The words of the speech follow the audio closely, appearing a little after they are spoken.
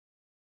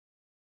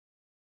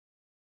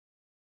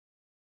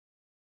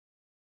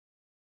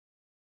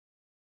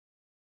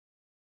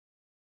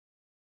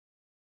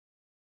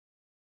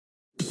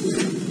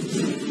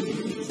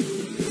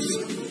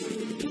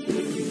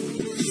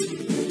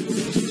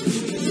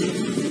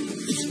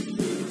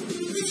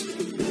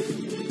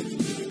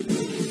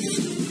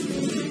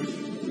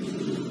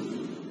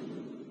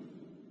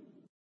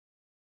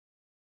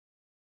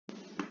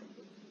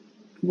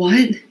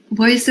What?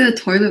 Why is there a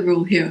toilet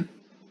roll here?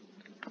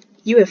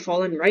 You have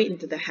fallen right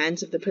into the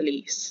hands of the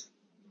police.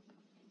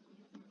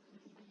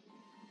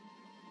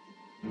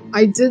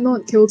 I did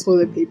not kill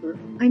toilet paper.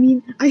 I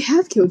mean, I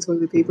have killed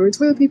toilet paper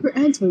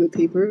and toilet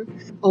paper,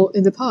 all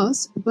in the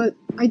past, but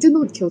I did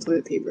not kill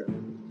toilet paper.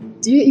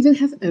 Do you even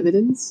have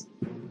evidence?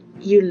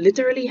 You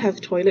literally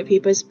have toilet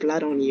paper's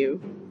blood on you.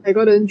 I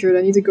got injured,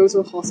 I need to go to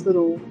a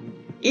hospital.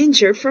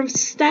 Injured from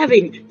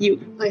stabbing!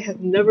 I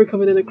have never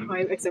committed a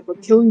crime except for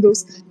killing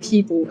those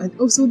people, and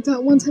also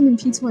that one time in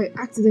EP2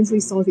 I accidentally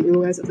saw the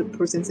EOS of the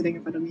person sitting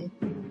in front of me.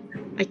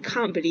 I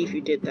can't believe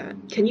you did that.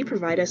 Can you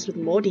provide us with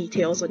more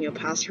details on your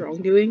past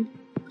wrongdoing?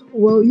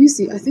 Well, you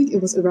see, I think it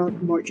was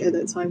around March at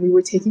that time. We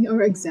were taking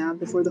our exam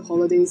before the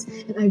holidays,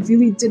 and I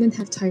really didn't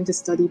have time to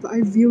study, but I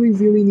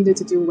really needed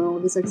to do well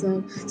on this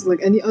exam. So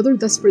like any other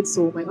desperate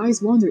soul, my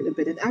eyes wandered a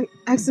bit and I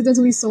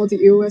accidentally saw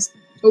the EOS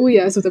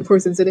OES of the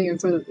person sitting in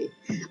front of me.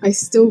 I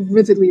still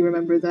vividly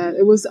remember that.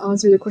 It was the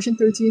answer to question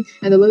 13,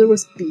 and the letter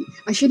was B.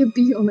 I shared a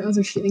B on my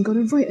answer sheet and got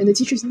it right, and the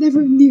teachers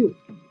never knew.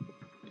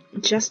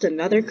 Just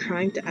another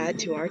crime to add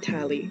to our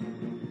tally.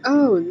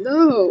 Oh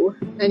no!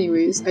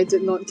 Anyways, I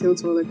did not kill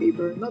toilet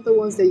paper. Not the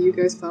ones that you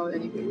guys found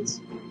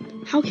anyways.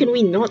 How can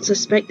we not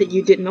suspect that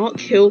you did not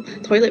kill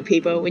toilet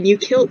paper when you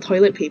killed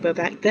toilet paper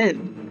back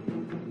then?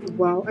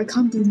 Wow, I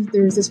can't believe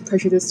there is this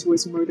prejudice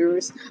towards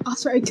murderers.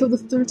 After I killed the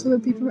third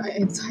toilet paper, I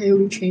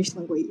entirely changed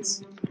my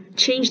ways.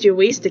 Changed your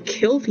ways to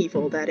kill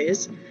people, that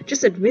is.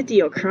 Just admit to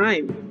your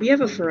crime. We have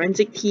a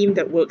forensic team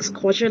that works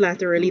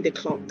quadrilaterally the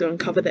clock to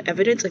uncover the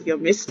evidence of your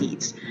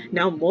misdeeds.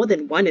 Now more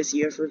than one, as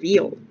you have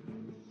revealed.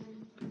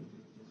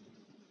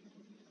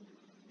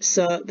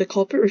 Sir, the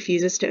culprit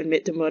refuses to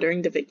admit to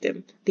murdering the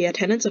victim. They are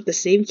tenants of the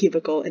same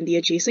cubicle, and the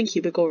adjacent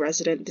cubicle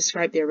resident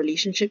described their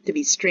relationship to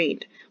be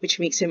strained, which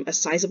makes him a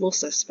sizable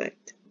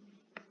suspect.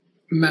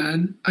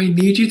 Man, I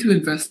need you to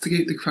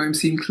investigate the crime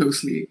scene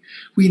closely.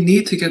 We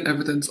need to get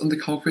evidence on the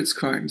culprit's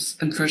crimes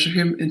and pressure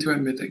him into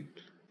admitting.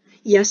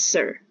 Yes,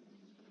 sir.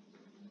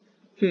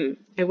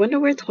 I wonder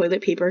where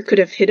toilet paper could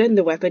have hidden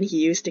the weapon he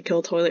used to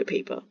kill toilet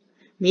paper.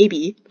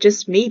 Maybe,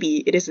 just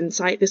maybe, it is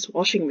inside this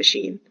washing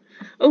machine.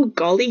 Oh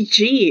golly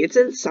gee, it's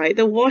inside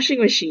the washing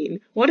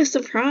machine! What a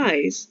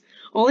surprise!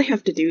 All I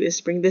have to do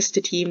is bring this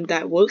to team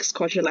that works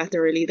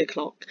quadrilaterally the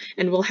clock,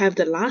 and we'll have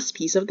the last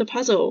piece of the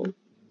puzzle.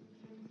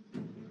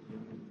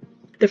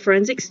 The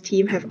forensics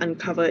team have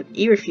uncovered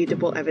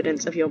irrefutable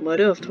evidence of your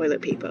murder of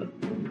toilet paper.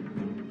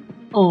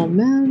 Oh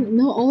man,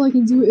 now all I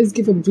can do is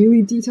give a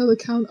really detailed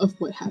account of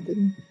what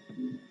happened.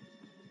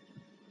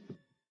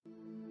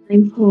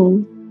 I'm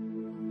home.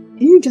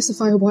 Can you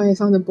justify why I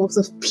found a box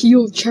of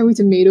peeled cherry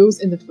tomatoes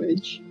in the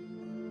fridge?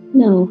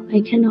 No, I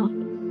cannot.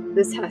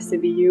 This has to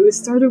be you. It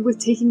started with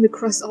taking the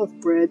crust off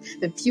bread,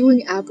 then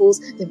peeling apples,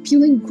 then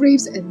peeling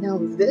grapes, and now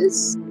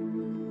this?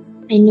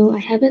 I know I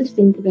haven't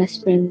been the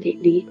best friend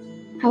lately.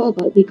 How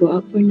about we go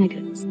out for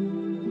nuggets?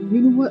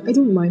 You know what? I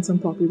don't mind some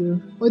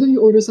popular. Why don't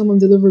you order some on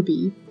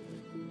Deliveroo?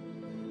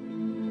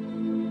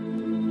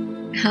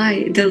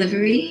 Hi,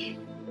 delivery?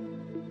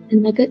 The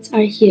nuggets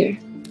are here.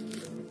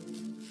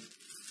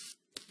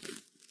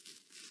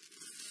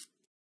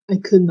 I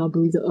could not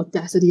believe the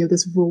audacity of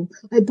this roll.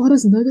 I bought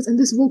us nuggets and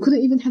this roll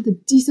couldn't even have the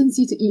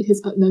decency to eat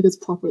his nuggets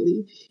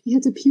properly. He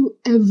had to peel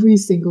every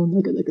single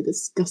nugget like a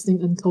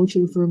disgusting,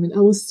 uncultured vermin. I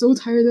was so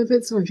tired of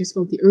it, so I just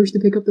felt the urge to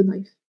pick up the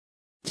knife.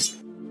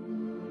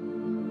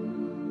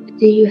 What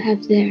do you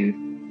have there?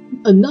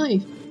 A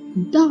knife!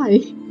 Die!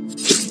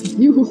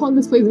 You who haunt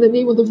this place in the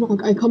name of the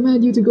rock, I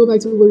command you to go back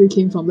to where you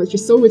came from. Let your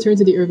soul return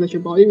to the earth, let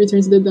your body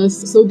return to the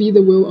dust, so be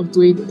the will of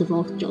Dwayne the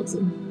Rock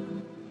Johnson.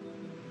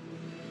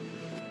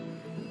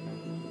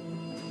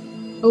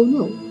 Oh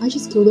no, I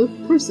just killed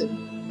a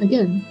person.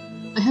 Again.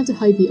 I have to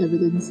hide the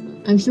evidence.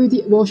 I'm sure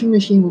the washing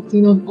machine will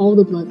clean off all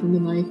the blood from the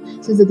knife,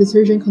 since the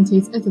detergent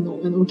contains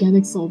ethanol, an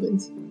organic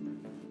solvent.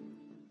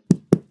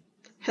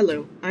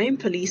 Hello, I am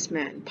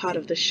Policeman, part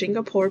of the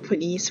Singapore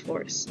Police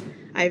Force.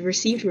 I have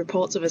received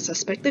reports of a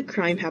suspected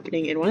crime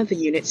happening in one of the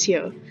units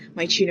here.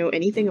 Might you know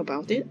anything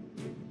about it?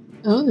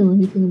 I don't know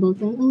anything about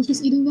that. I was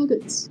just eating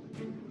nuggets.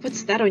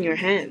 What's that on your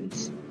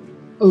hands?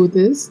 Oh,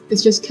 this?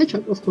 It's just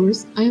ketchup, of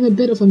course. I am a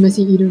bit of a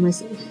messy eater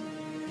myself.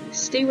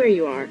 Stay where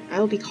you are.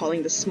 I'll be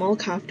calling the Small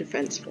Calf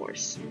Defense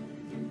Force.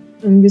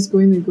 I'm just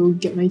going to go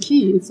get my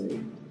key. It's like,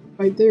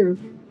 right there.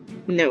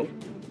 No.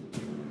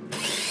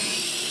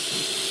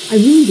 I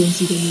really don't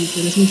see the need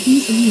for this. My key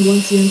is only 1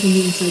 cm from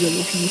the inside the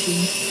washing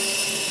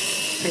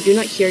machine. I do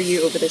not hear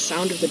you over the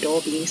sound of the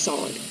door being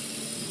sawed.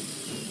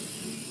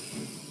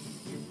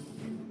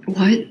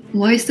 What?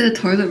 Why is there a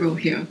toilet roll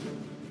here?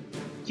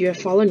 You have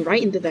fallen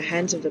right into the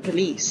hands of the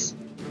police.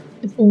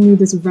 If only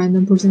this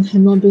random person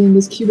had not been in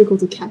this cubicle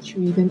to catch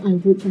me, then I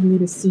would have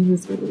made a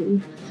seamless getaway.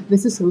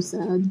 This is so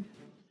sad.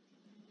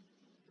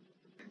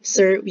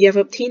 Sir, we have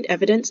obtained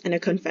evidence and a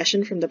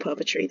confession from the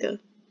perpetrator.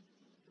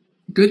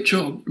 Good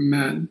job,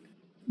 man.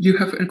 You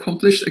have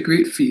accomplished a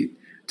great feat.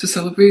 To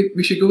celebrate,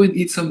 we should go and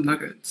eat some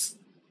nuggets.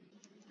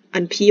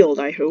 Unpeeled,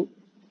 I hope.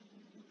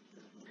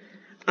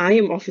 I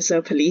am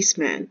Officer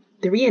Policeman.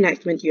 The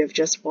reenactment you have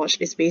just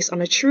watched is based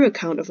on a true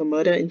account of a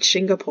murder in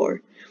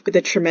Singapore. With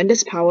the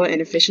tremendous power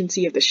and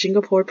efficiency of the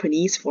Singapore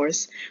Police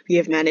Force, we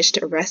have managed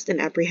to arrest and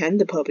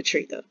apprehend the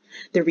perpetrator.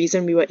 The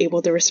reason we were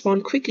able to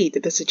respond quickly to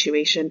the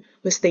situation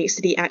was thanks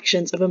to the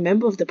actions of a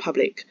member of the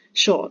public,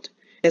 Short.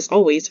 As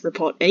always,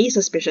 report any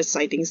suspicious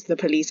sightings to the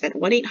police at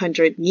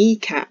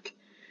 1-800-ME-CAP.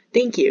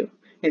 Thank you,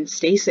 and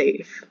stay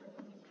safe.